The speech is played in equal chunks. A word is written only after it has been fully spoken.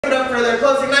it up for their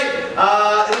closing night.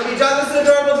 It'll be Jonathan's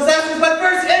Adorable Disasters, but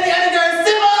first, in the Eninger,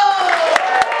 Sybil!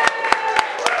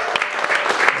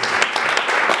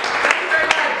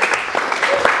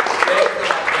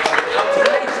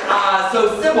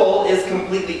 So Sybil is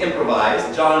completely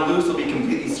improvised. John and Luce will be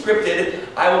completely scripted.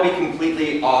 I will be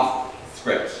completely off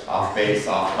script, off base,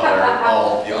 off color,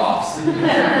 all the offs.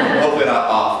 Hopefully not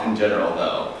off in general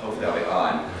though. Hopefully I'll be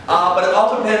on. But it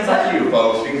all depends on you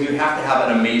folks, because you have to have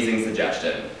an amazing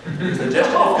suggestion. If your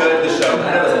suggestion is good, the show,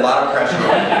 I know there's a lot of pressure on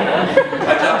you.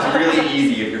 My job's really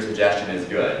easy if your suggestion is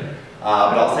good.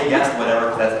 But I'll say yes to whatever,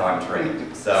 because that's how I'm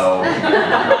trained. So.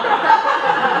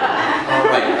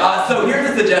 Alright, so here's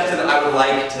a suggestion that I would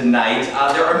like tonight.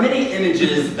 There are many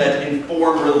images that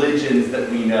inform religions that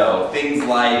we know. Things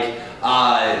like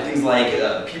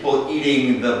people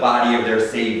eating the body of their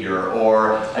savior,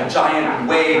 or a giant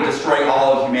wave destroying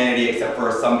all of humanity except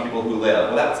for some people who live.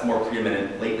 Well, that's more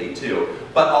preeminent lately too,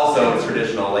 but also it's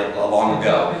traditional long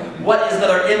ago. What is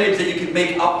another image that you could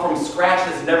make up from scratch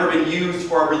that's never been used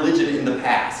for a religion in the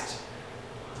past?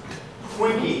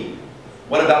 Twinkie.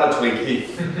 What about a Twinkie?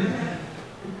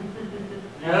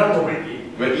 Yeah, a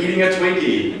Twinkie. But eating a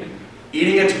Twinkie.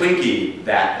 Eating a Twinkie,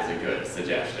 that is a good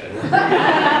suggestion.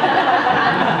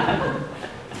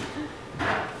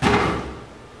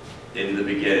 In the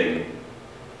beginning,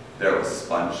 there was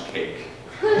sponge cake.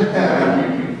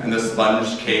 And the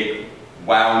sponge cake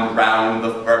wound round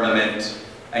the firmament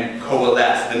and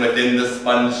coalesced, and within the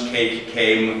sponge cake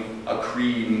came a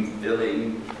cream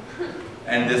filling.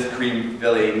 And this cream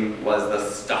filling was the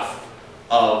stuff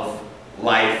of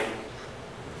life.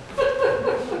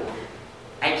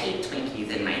 I keep Twinkies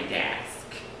in my desk.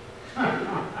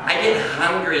 I get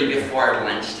hungry before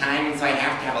lunchtime, so I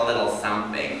have to have a little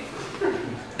something.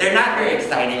 They're not very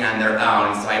exciting on their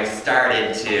own, so I've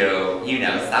started to, you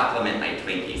know, supplement my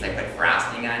Twinkies. I put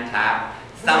frosting on top.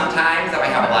 Sometimes, though I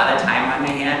have a lot of time on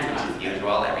my hands, which is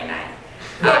usual every night,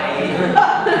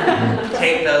 I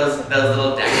take those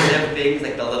little decorative things,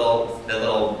 like the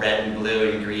little red and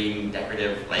blue and green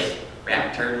decorative, like,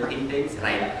 raptor looking things, and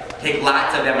I take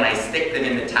lots of them and I stick them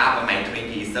in the top of my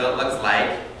Twinkies so it looks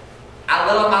like a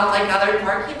little multicolored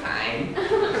porcupine.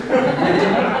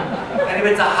 And if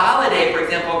it's a holiday, for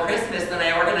example Christmas, then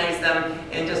I organize them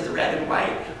in just red and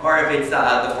white. Or if it's the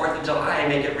 4th of July, I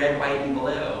make it red, white, and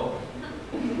blue.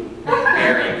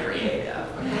 Very creative.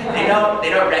 They don't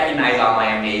recognize all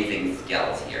my amazing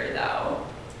skills here though.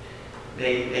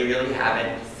 They really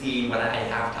haven't seen what I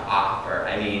have to offer.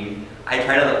 I mean, I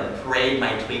try to parade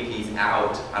my Twinkies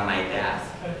out on my desk.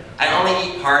 I only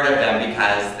eat part of them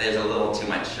because there's a little too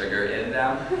much sugar in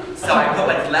them. So I put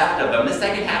what's left of them. The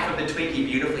second half of the Twinkie,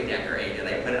 beautifully decorated,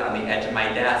 I put it on the edge of my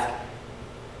desk.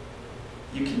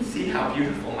 You can see how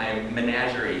beautiful my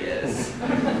menagerie is.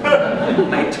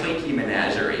 My Twinkie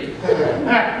menagerie.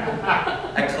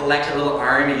 I collect a little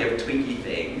army of Twinkie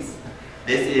things.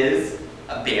 This is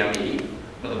a Bambi.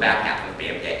 Well, the back half of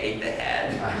Bambi, I ate the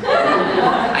head.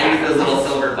 I use those little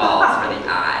silver balls for the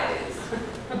eyes.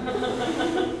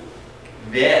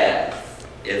 This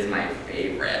is my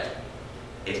favorite.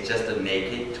 It's just a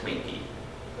naked Twinkie,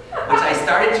 which I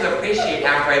started to appreciate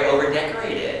after I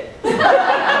over-decorated.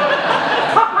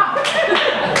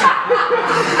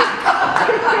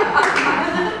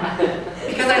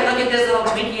 Because I look at this little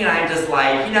Twinkie and I'm just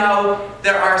like, you know,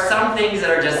 there are some things that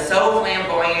are just so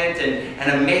flamboyant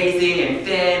and amazing and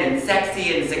thin and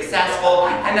sexy and successful,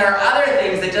 and there are other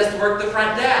things that just work the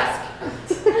front desk.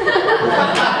 I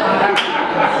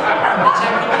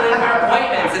check people in for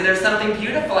appointments, and there's something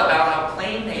beautiful about how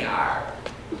plain they are.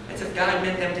 As if God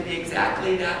meant them to be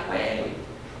exactly that way.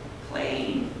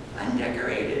 Plain,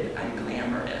 undecorated,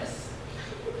 unglamorous.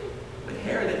 With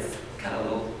hair that's kind of a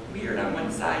little weird on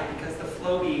one side because the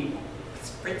floaty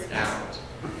spritzed out.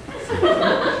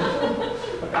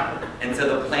 And so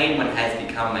the plain one has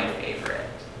become my favorite.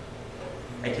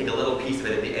 I take a little piece of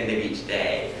it at the end of each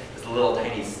day, just a little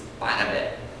tiny spot of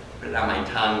it, put it on my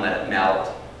tongue, let it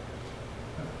melt.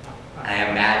 And I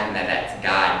imagine that that's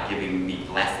God giving me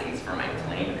blessings for my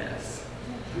plainness.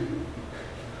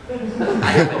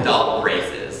 I have adult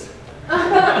braces.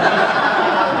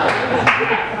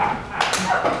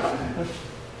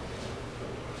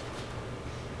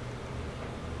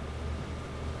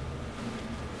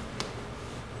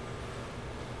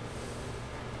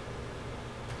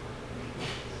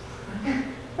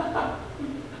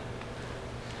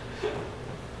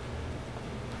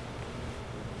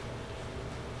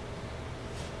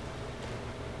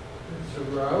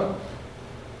 Row.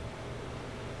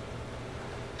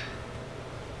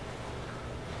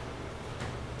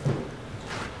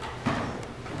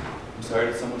 I'm sorry,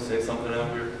 did someone say something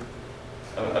out here?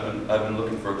 I've been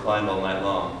looking for a client all night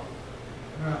long.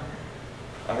 Yeah.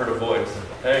 I heard a voice.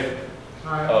 Hey.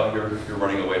 Hi. Oh, you're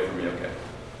running away from me. Okay.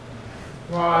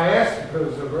 Well, I asked if it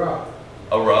was a rub.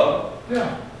 A rub?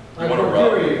 Yeah. You want a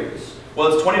rub?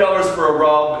 Well, it's $20 for a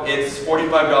rub. It's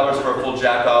 $45 for a full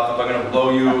jack off. If I'm gonna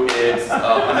blow you, it's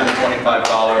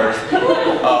 $125.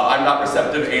 I'm not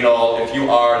receptive anal. If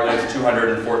you are, then it's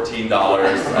 $214.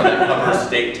 That covers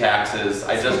state taxes.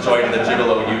 I just joined the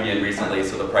Gigolo union recently,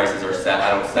 so the prices are set.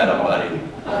 I don't set them, buddy.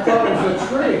 I thought it was a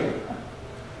tree.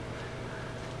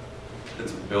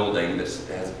 It's a building that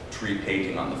has tree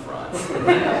painting on the front. They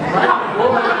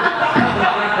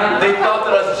thought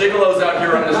that us gigolos out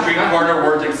here on the street corner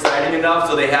weren't exciting enough,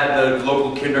 so they had the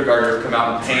local kindergartners come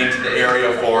out and paint the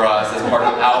area for us as part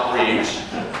of outreach.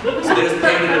 So they just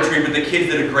painted a tree, but the kids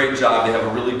did a great job. They have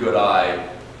a really good eye.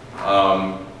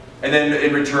 And then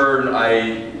in return,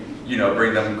 I,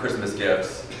 bring them Christmas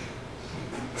gifts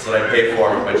so that I pay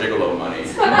for with my gigolo money.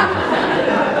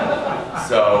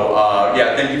 So,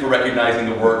 yeah, thank you for recognizing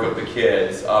the work of the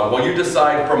kids. While you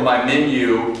decide from my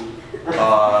menu,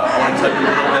 I want to tell you a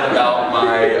little bit about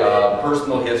my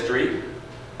personal history.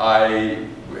 I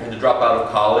had to drop out of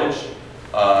college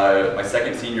my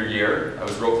second senior year. I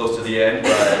was real close to the end,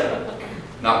 but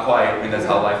not quite. I mean, that's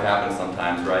how life happens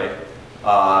sometimes, right?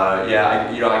 Yeah,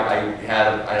 I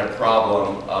had a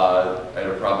problem.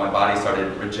 My body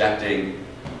started rejecting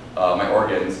my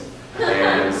organs.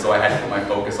 And so I had to put my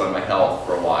focus on my health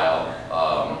for a while.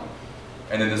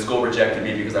 And then the school rejected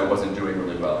me because I wasn't doing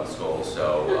really well in school.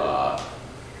 So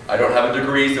I don't have a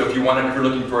degree, so if you're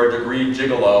looking for a degree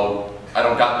gigolo, I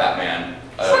don't got that, man.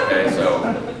 Okay, so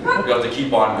you have to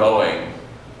keep on going.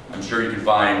 I'm sure you can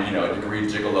find, a degree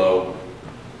gigolo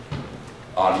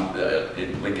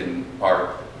in Lincoln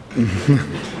Park.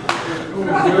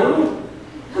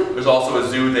 There's also a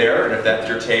zoo there, and if that's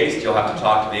your taste, you'll have to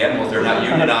talk to the animals. They're not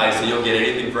unionized, so you'll get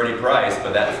anything for any price,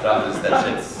 but that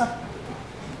shit's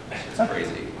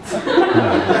crazy.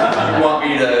 You want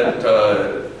me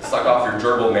to suck off your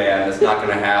gerbil, man, that's not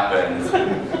gonna happen.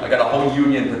 I got a whole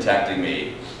union protecting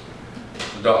me.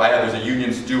 There's a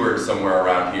union steward somewhere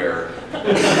around here. You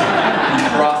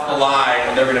cross the line,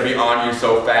 and they're gonna be on you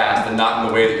so fast, and not in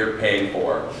the way that you're paying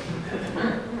for.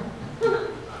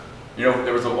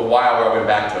 There was a while where I went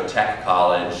back to a tech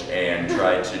college and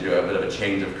tried to do a bit of a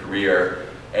change of career.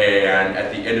 And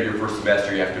at the end of your first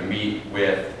semester, you have to meet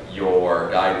with your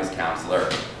guidance counselor.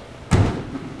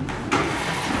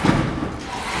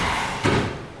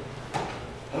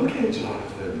 Okay,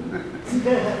 Jonathan.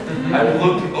 I've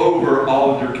looked over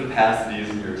all of your capacities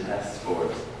and your test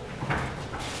scores.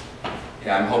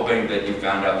 Yeah, I'm hoping that you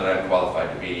found out that I'm qualified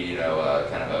to be,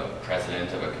 kind of a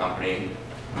president of a company.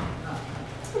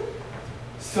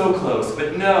 So close,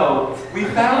 but no. We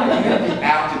found that you have the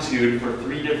aptitude for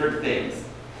 3 different things.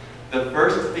 The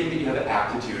first thing that you have an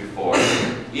aptitude for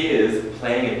is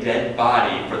playing a dead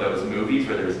body for those movies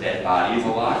where there's dead bodies a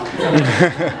lot.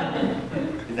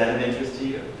 Is that of interest to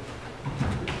you?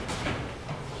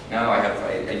 No, I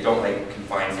don't like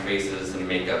confined spaces, and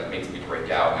makeup makes me break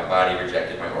out. My body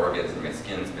rejected my organs, and my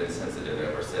skin's been sensitive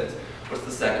ever since. What's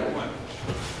the second one?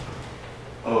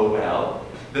 Oh, well.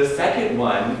 The second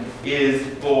one is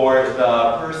for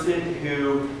the person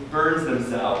who burns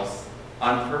themselves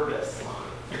on purpose.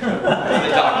 So the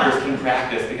doctors can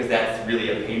practice, because that's really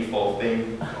a painful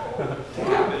thing to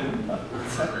happen.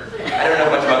 I don't know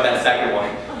much about that second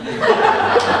one.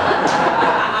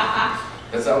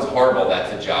 That sounds horrible.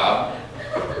 That's a job.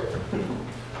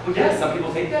 Well, yes, some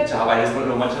people take that job. I just don't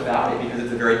know much about it because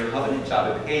it's a very coveted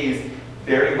job. It pays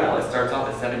very well. It starts off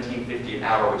at $17.50 an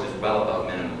hour, which is well above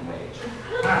minimum wage.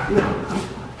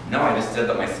 No, I just said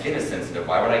that my skin is sensitive.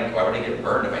 Why would I get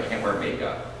burned if I can't wear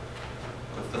makeup?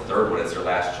 What's the third one? It's your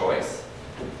last choice.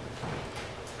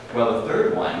 Well, the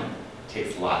third one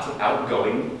takes lots of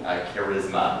outgoing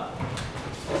charisma.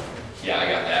 Yeah, I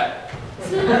got that.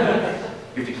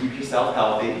 You have to keep yourself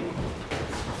healthy.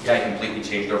 Yeah, I completely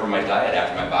changed over my diet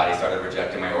after my body started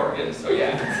rejecting my organs, so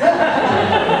yeah.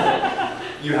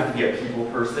 You have to be a people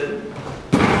person.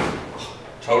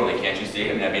 Totally, can't you see?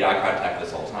 I mean, I made eye contact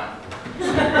this whole time.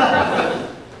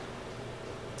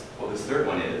 Well, this third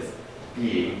one is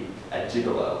being a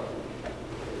gigolo.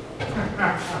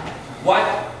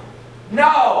 What?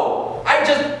 No! I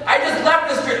just left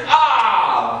the street.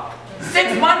 Ah!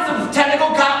 6 months of technical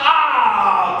come on!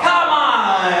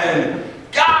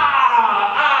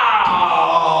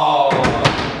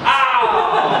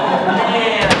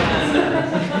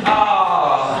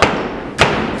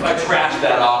 So I trashed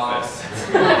that office.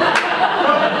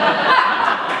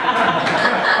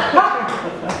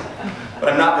 But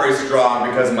I'm not very strong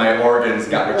because because my organs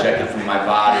got rejected from my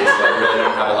body, so I really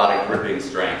don't have a lot of gripping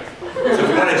strength. So if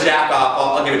you want to jack off,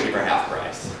 I'll give it to you for half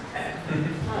price.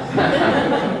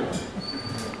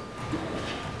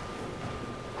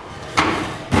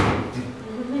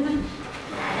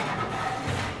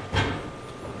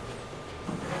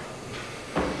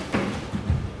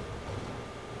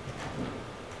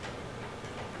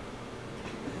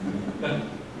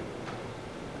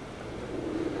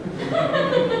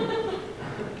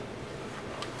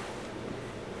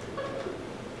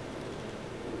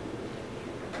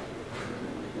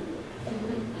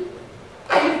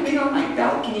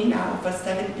 For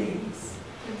 7 days.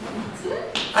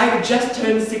 I've just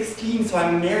turned 16, so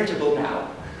I'm marriageable now.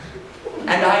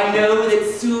 And I know that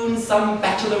soon some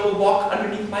bachelor will walk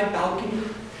underneath my balcony,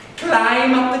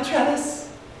 climb up the trellis,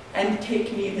 and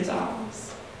take me in his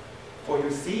arms. For you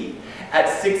see, at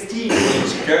 16,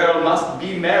 each girl must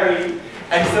be married,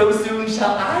 and so soon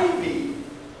shall I be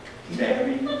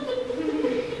married.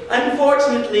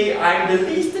 Unfortunately, I'm the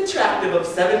least attractive of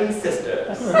 7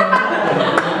 sisters.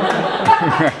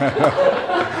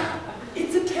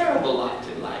 It's a terrible lot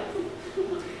in life.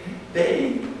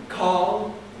 They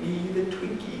call me the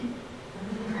Twinkie.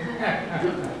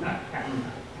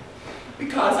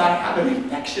 Because I have an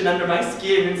infection under my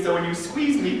skin, and so when you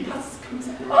squeeze me, pus comes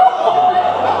out.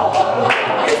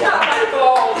 It's not my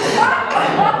fault.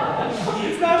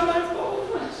 It's not my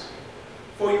fault.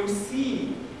 For you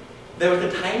see, there was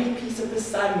a tiny piece of the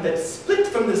sun that split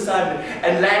from the sun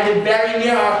and landed very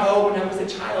near our home when I was a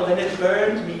child, and it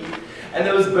burned me. And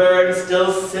those burns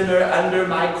still simmer under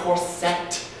my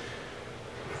corset.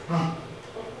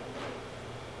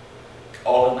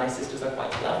 All of my sisters are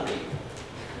quite lovely.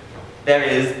 There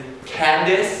is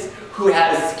Candace, who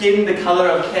has skin the color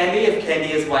of candy if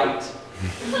candy is white.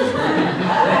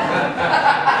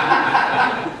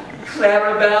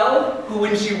 Clarabelle, who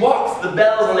when she walks, the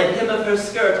bells on the hem of her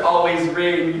skirt always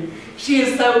ring. She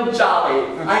is so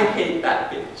jolly. I hate that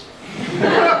bitch.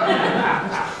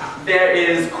 There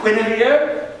is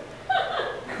Guinevere,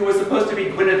 who was supposed to be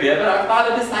Guinevere, but our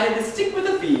father decided to stick with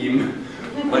the theme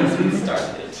once we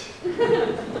started.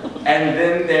 And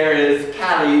then there is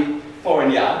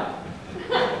California,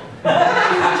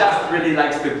 who just really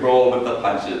likes to roll with the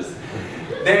punches.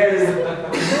 There's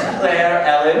Claire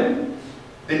Ellen.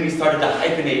 Then we started to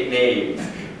hyphenate names.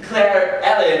 Claire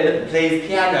Ellen plays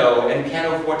piano and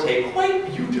pianoforte quite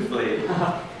beautifully.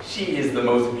 She is the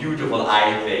most beautiful,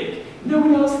 I think. No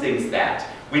one else thinks that.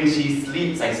 When she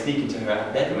sleeps, I sneak into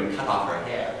her bedroom and cut off her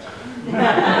hair.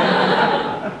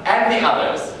 And the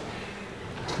others.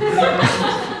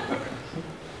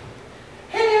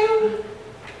 Hello?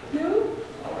 No?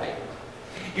 All right.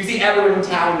 You see, everyone in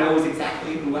town knows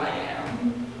exactly who I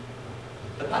am.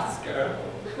 The bus girl.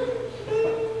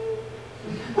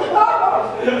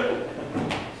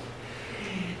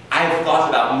 I've thought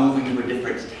about moving to a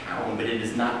different town, but it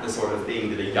is not the sort of thing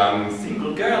that a young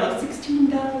single girl of 16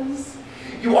 does.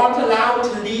 You aren't allowed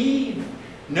to leave.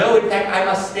 No, in fact, I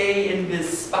must stay in the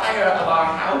spire of our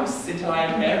house until I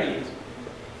am married.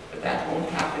 But that won't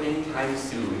happen anytime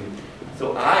soon.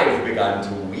 So I've begun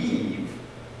to weave.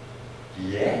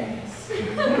 Yes.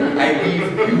 I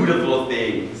weave beautiful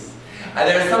things.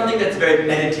 There's something that's very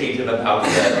meditative about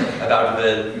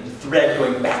the thread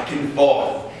going back and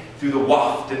forth through the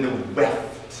waft and the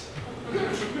weft,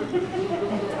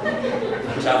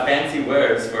 which are fancy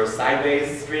words for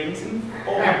sideways strings and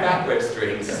forward backward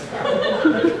strings.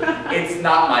 It's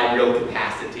not my real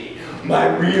capacity. My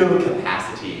real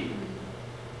capacity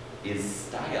is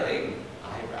styling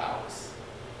eyebrows.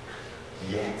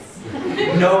 Yes.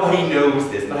 Nobody knows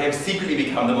this, but I have secretly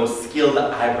become the most skilled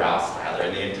eyebrow styler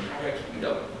in the entire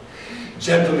kingdom.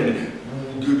 Gentlemen,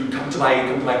 come to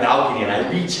my balcony and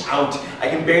I reach out. I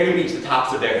can barely reach the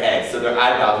tops of their heads, so their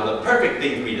eyebrows are the perfect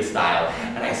thing for me to style.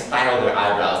 And I style their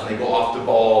eyebrows and they go off to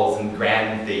balls and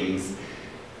grand things.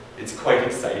 It's quite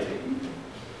exciting.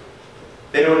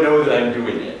 They don't know that I'm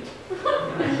doing it.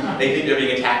 They think they're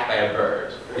being attacked by a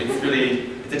bird.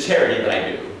 It's a charity that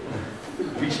I do.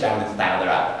 Reach down and style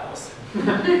their eyebrows.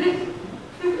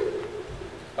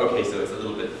 Okay, so it's a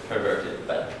little bit perverted,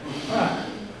 but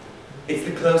it's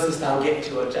the closest I'll get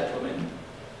to a gentleman.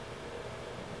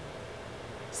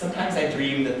 Sometimes I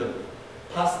dream that the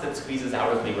pus that squeezes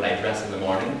out of me when I dress in the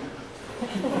morning,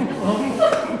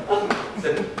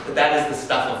 that is the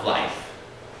stuff of life.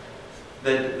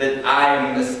 That I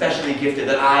am especially gifted,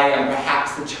 that I am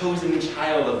perhaps the chosen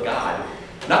child of God.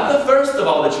 Not the first of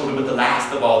all the children, but the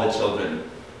last of all the children.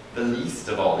 The least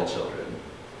of all the children.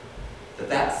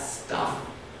 That stuff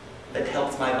that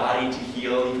helps my body to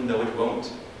heal even though it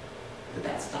won't,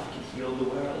 that stuff can heal the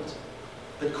world.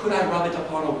 But could I rub it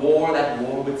upon a war, that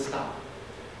war would stop?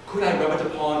 Could I rub it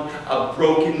upon a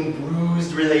broken,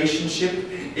 bruised relationship?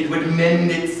 It would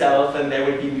mend itself and there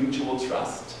would be mutual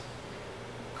trust.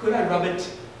 Could I rub it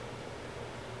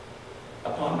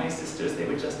upon my sisters? They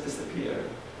would just disappear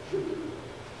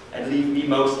and leave me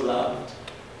most loved.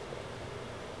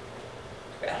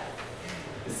 Yeah.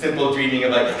 The simple dreaming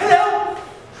of like, hello!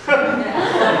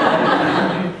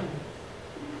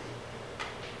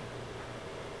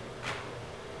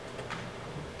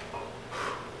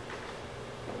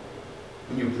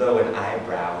 When you blow an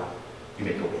eyebrow, you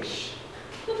make a wish.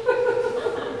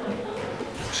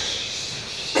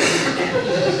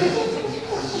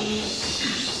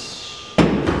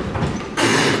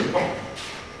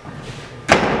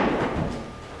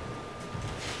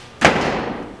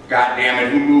 God damn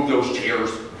it, who moved those chairs?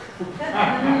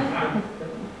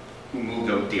 Who moved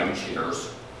those damn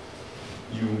chairs?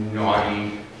 You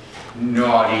naughty,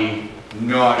 naughty,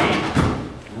 naughty,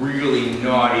 really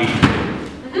naughty,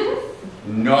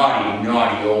 naughty,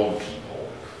 naughty old people.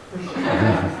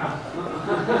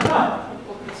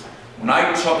 When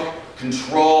I took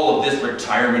control of this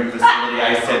retirement facility,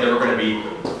 I said there were going to be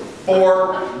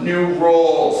 4 new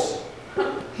roles.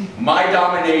 My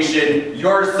domination,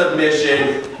 your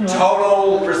submission,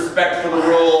 total respect for the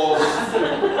rules,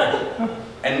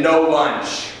 and no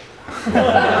lunch.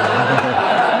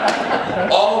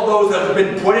 All of those have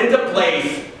been put into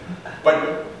place,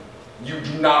 but you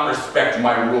do not respect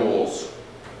my rules.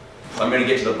 So I'm going to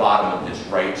get to the bottom of this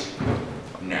right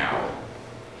now.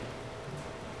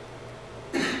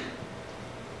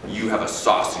 You have a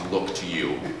saucy look to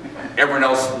you. Everyone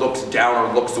else looks down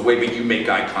or looks away, but you make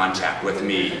eye contact with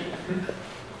me.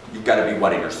 You've got to be,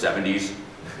 what, in your 70s?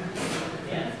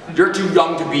 You're too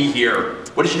young to be here.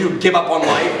 What did you do, give up on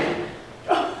life?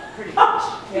 Pretty much,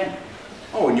 yeah.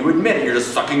 Oh, and you admit it, you're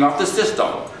just sucking off the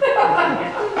system.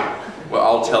 Well,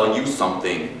 I'll tell you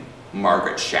something,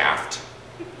 Margaret Shaft.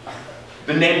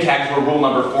 The name tags were rule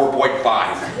number 4.5.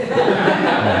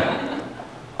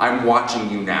 I'm watching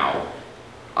you now.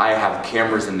 I have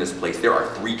cameras in this place. There are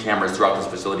 3 cameras throughout this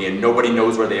facility and nobody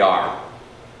knows where they are.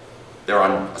 They're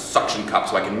on a suction cup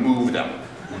so I can move them.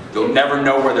 You'll never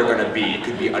know where they're going to be. It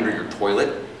could be under your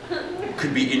toilet. It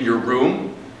could be in your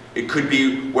room. It could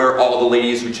be where all the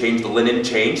ladies who change the linen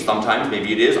change. Sometimes,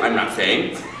 maybe it is. I'm not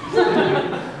saying.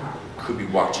 Could be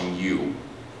watching you.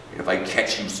 And if I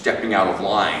catch you stepping out of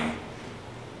line,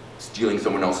 stealing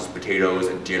someone else's potatoes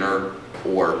at dinner,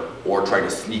 or trying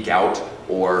to sneak out,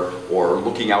 or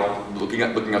looking out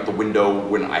the window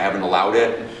when I haven't allowed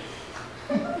it.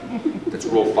 That's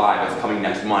rule 5. That's coming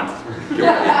next month.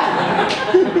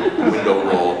 Window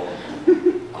roll.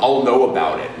 I'll know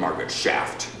about it, Margaret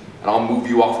Shaft, and I'll move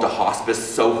you off to hospice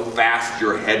so fast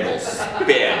your head will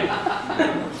spin.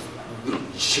 Little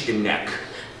chicken neck.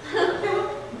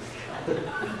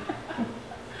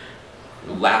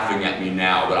 You're laughing at me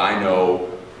now, but I know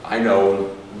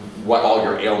what all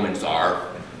your ailments are.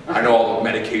 I know all the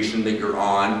medication that you're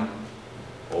on.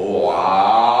 Oh,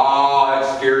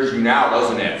 that scares you now,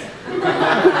 doesn't it?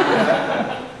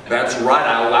 That's right,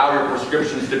 I allow your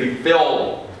prescriptions to be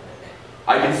filled.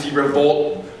 I can see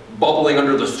revolt bubbling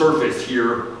under the surface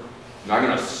here. And I'm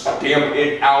gonna stamp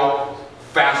it out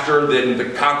faster than the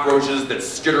cockroaches that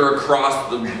skitter across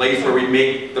the place where we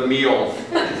make the meals.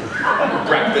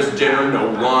 Breakfast, dinner,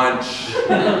 no lunch.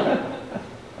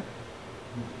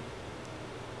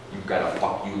 You've got a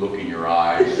fuck you look in your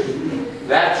eyes.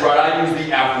 That's right, I use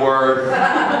the F word.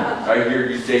 I hear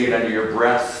you say it under your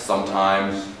breath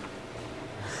sometimes.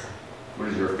 What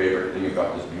is your favorite thing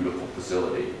about this beautiful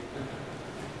facility?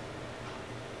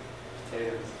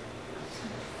 Potatoes.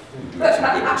 We do have some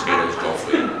good potatoes, don't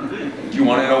we? Do you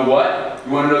want to know what?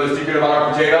 You want to know the secret about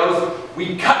our potatoes?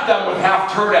 We cut them with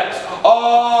half turnips. Oh,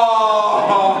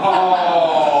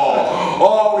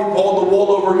 we pulled the wool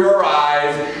over your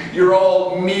eyes. Your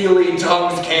old mealy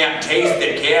tongues can't taste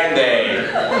it, can they?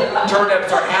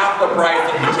 Turnips are half the price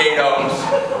of potatoes.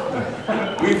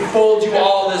 We fooled you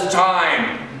all this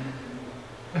time.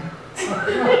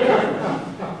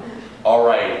 All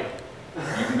right.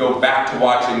 You can go back to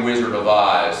watching Wizard of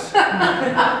Oz.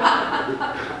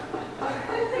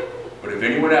 But if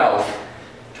anyone else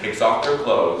takes off their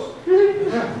clothes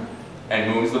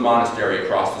and moves the monastery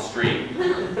across the street,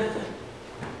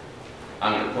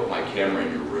 I'm going to put my camera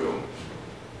in your room.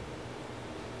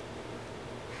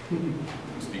 I'm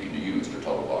speaking to you, Mr.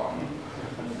 Tuttlebaum.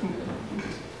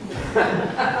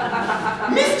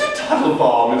 Mr.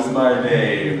 Tuttlebaum is my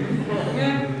name.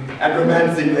 And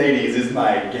romancing ladies is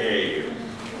my game.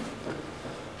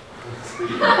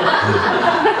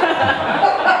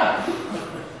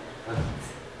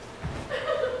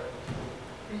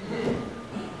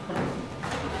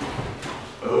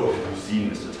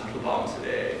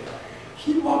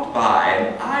 walked by,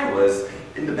 and I was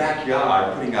in the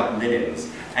backyard putting up linens,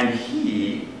 and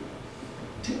he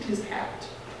tipped his hat.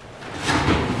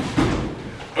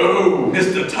 "Oh,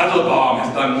 Mr. Tuttlebaum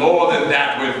has done more than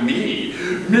that with me.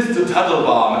 Mr.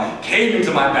 Tuttlebaum came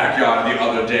into my backyard the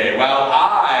other day while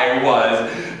I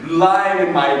was lying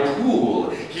in my pool.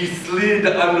 He slid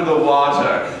under the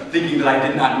water, thinking that I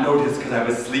did not notice because I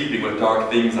was sleeping with dark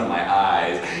things on my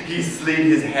eyes. He slid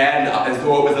his hand up as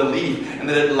though it was a leaf and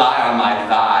let it lie on my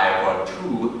thigh for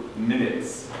 2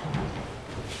 minutes.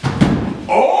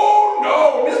 Oh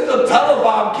no, Mr.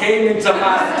 Tuttlebaum came into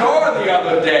my store the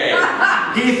other day.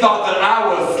 He thought that I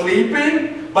was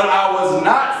sleeping, but I was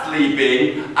not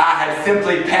sleeping. I had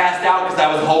simply passed out because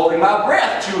I was holding my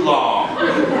breath too long.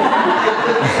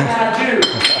 Dude,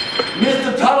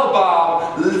 Mr. Tuttlebaum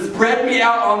spread me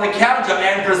out on the counter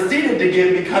and proceeded to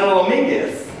give me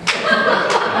cunnilingus.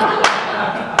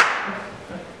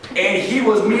 And he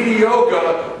was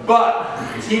mediocre, but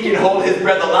he can hold his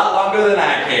breath a lot longer than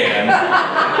I can.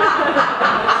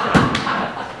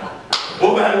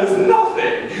 Well, that is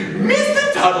nothing.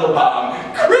 Mr. Tuttlebaum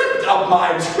crept up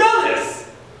my trellis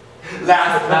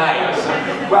last night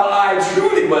while I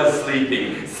truly was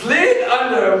sleeping, slid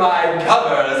under my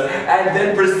covers, and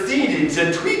then proceeded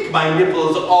to tweak my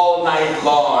nipples all night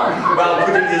long while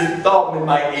putting his thumb in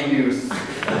my anus.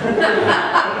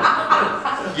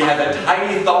 He has a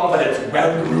tiny thumb, but it's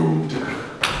well-groomed.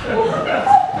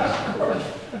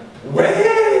 Well,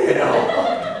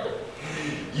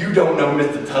 you don't know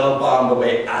Mr. Tuttlebaum the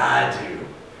way I do.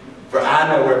 For I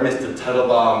know where Mr.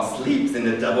 Tuttlebaum sleeps in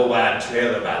the double-wide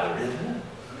trailer by the river.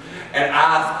 And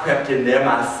I crept in there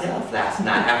myself last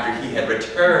night after he had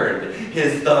returned,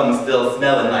 his thumb still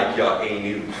smelling like your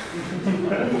anus.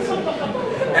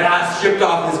 And I stripped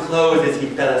off his clothes as he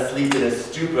fell asleep in a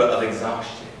stupor of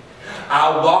exhaustion. I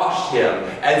washed him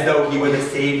as though he were the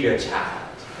savior child.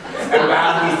 And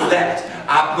while he slept,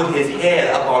 I put his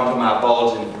head up onto my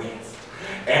bulging breast.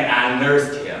 And I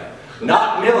nursed him.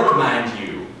 Not milk, mind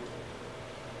you,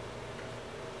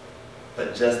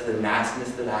 but just the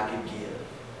niceness that I could give.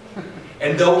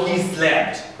 And though he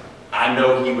slept, I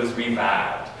know he was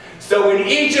revived. So when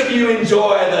each of you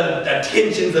enjoy the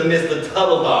attentions of Mr.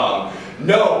 Tuttlebaum,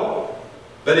 know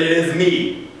that it is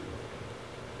me,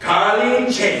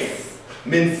 Carleen Chase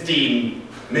Minstein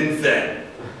Minson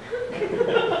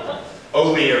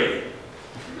O'Leary,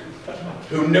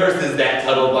 who nurses that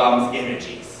Tuttlebaum's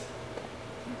energies.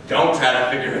 Don't try to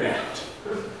figure it out.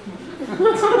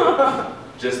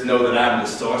 Just know that I'm the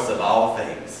source of all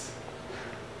things.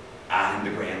 I'm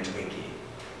the Grand Twinkie.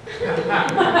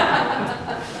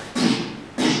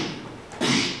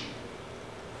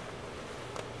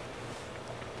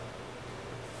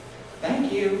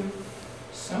 Thank you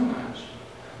so much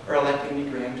for electing me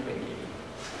Grand Twinkie.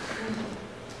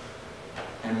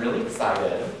 I'm really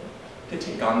excited to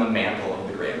take on the mantle of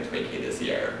the Grand Twinkie this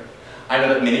year. I know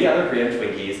that many other Grand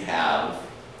Twinkies have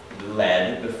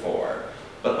led before,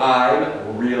 but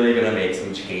I'm really going to make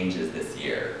some changes this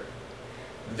year.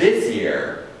 This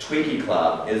year, Twinkie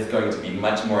Club is going to be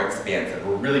much more expansive.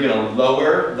 We're really going to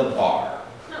lower the bar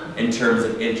in terms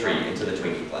of entry into the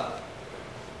Twinkie Club.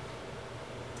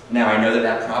 Now, I know that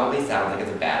that probably sounds like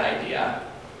it's a bad idea,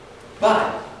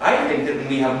 but I think that when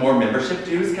we have more membership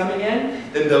dues coming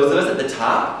in, then those of us at the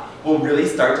top will really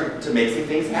start to make some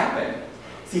things happen.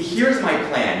 See, here's my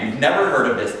plan. You've never heard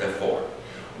of this before.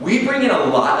 We bring in a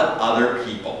lot of other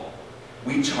people.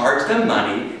 We charge them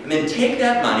money, and then take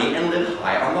that money and live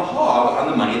high on the hog on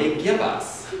the money they give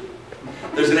us.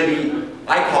 There's going to be,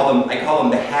 I call them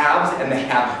the haves and the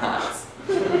have-nots.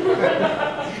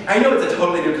 I know it's a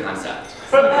totally new concept.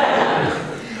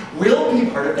 We'll be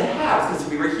part of the haves because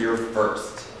we were here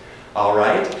first, all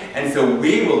right? And so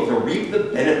we will reap the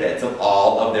benefits of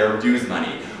all of their dues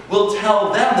money. We'll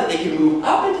tell them that they can move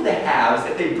up into the haves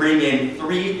if they bring in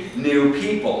 3 new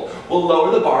people. We'll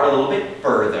lower the bar a little bit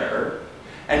further,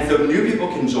 and so new people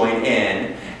can join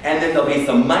in, and then there'll be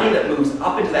some money that moves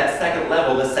up into that second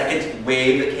level, the second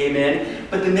wave that came in,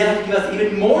 but then they'll have to give us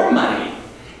even more money.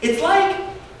 It's like,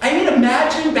 I mean,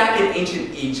 imagine back in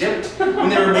ancient Egypt when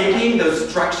they were making those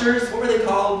structures. What were they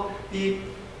called? The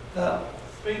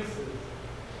Sphinxes.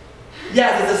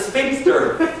 Yes, it's a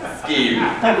sphinxter scheme.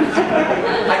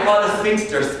 I call it a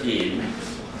sphinxter scheme.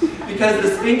 Because the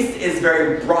sphinx is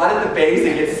very broad at the base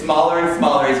and gets smaller and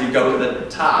smaller as you go to the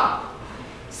top.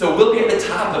 So we'll be at the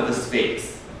top of the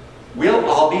sphinx. We'll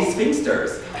all be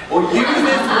sphinxters. We'll use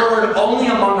this word only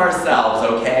among ourselves,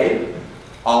 okay?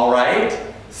 All right?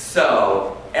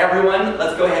 So, everyone,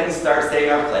 let's go ahead and start saying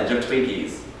our pledge of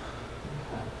Twinkies.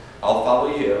 I'll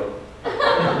follow you.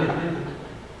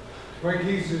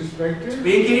 Twinkies and sphincters?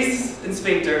 Twinkies and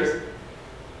sphincters.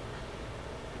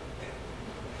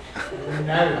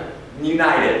 United.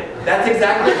 United. That's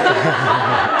exactly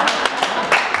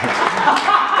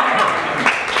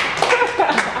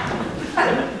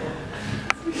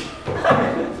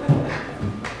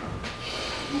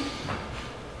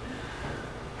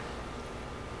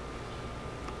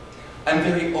I'm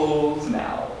very old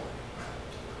now.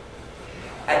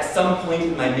 At some point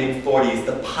in my mid-40s,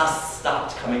 the pus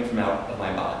stopped coming from out of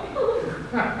my body.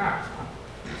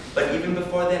 But even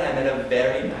before then, I met a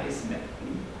very nice man,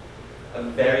 a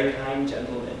very kind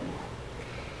gentleman.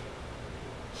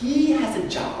 He has a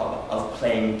job of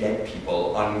playing dead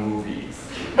people on movies.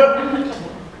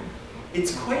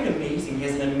 It's quite amazing. He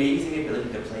has an amazing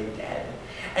ability to play dead.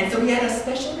 And so he had a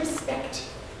special respect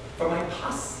for my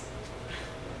pus.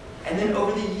 And then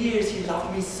over the years, he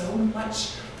loved me so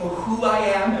much for who I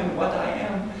am and what I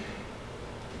am.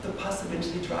 The pus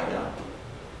eventually dried up.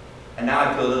 And now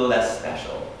I feel a little less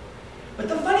special. But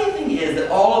the funny thing is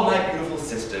that all of my beautiful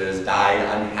sisters died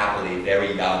unhappily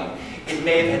very young. It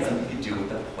may have had something to do with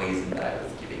the poison that I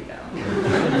was giving them.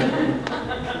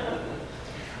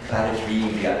 But I had a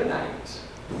dream the other night.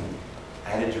 I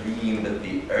had a dream that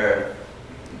the earth,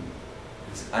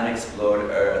 this unexplored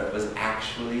earth, was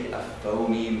actually a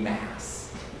foamy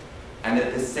mass. And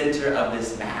that the center of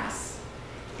this mass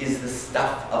is the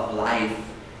stuff of life.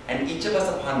 And each of us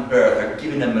upon birth are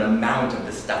given an amount of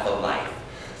the stuff of life.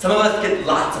 Some of us get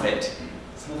lots of it.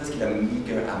 Some of us get a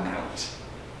meager amount.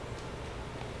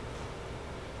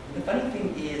 And the funny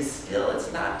thing is, still,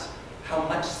 it's not how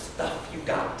much stuff you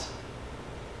got.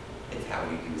 It's how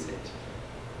you use it.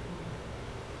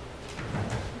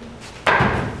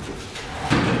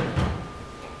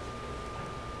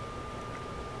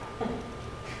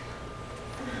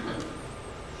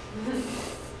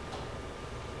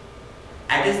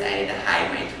 I decided to hide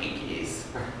my Twinkies.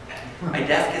 My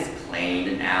desk is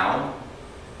plain now.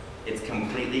 It's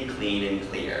completely clean and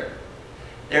clear.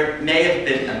 There may have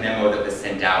been a memo that was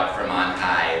sent out from on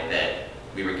high that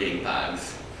we were getting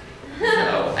bugs.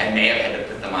 So I may have had to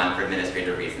put them on for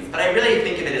administrative reasons, but I really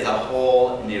think of it as a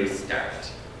whole new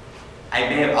start. I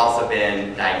may have also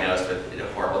been diagnosed with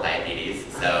horrible diabetes,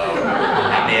 so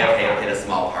I may have hit a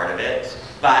small part of it.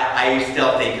 But I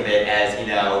still think of it as, you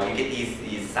know, you get these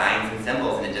signs and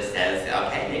symbols and it just says,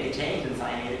 okay, make a change, and so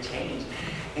I made a change.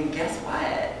 And guess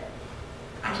what?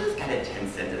 I just got a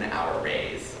 10-cent an hour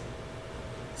raise.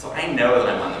 So I know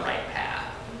that I'm on the right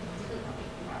path.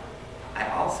 I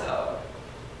also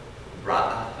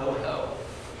brought a ho-ho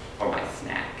for my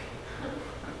snack.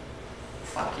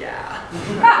 Fuck yeah.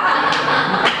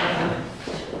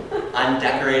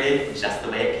 Undecorated, just the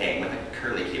way it came, with a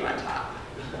curly Q on top.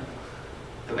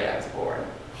 The way I was born.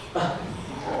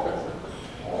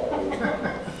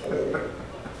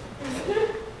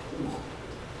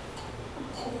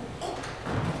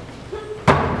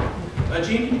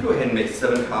 Jean, can you go ahead and make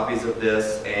 7 copies of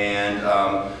this, and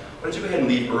why don't you go ahead and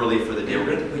leave early for the day? We're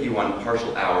going to put you on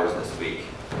partial hours this week.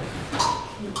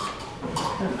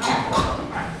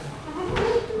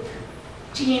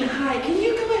 Jean, hi, can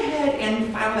you go ahead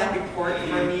and file that report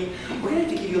for me? We're going to have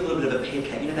to give you a little bit of a pay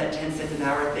cut. You know that 10 cents an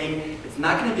hour thing? It's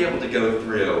not going to be able to go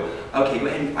through. Okay, go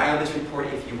ahead and file this report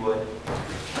if you would.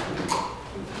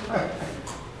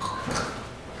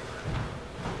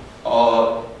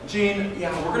 Jean,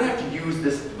 yeah, we're going to have to use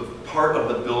this part of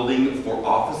the building for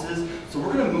offices, so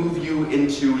we're going to move you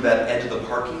into that edge of the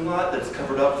parking lot that's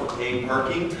covered up for paying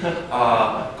parking. Go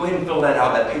ahead and fill that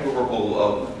out. That paperwork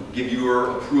will give you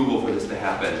your approval for this to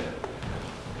happen.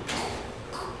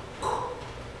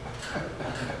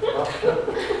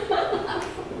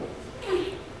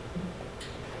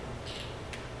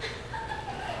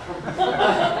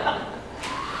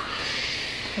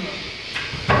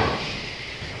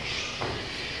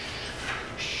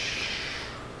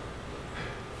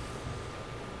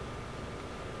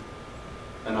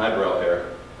 An eyebrow hair.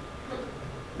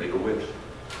 Make a wish.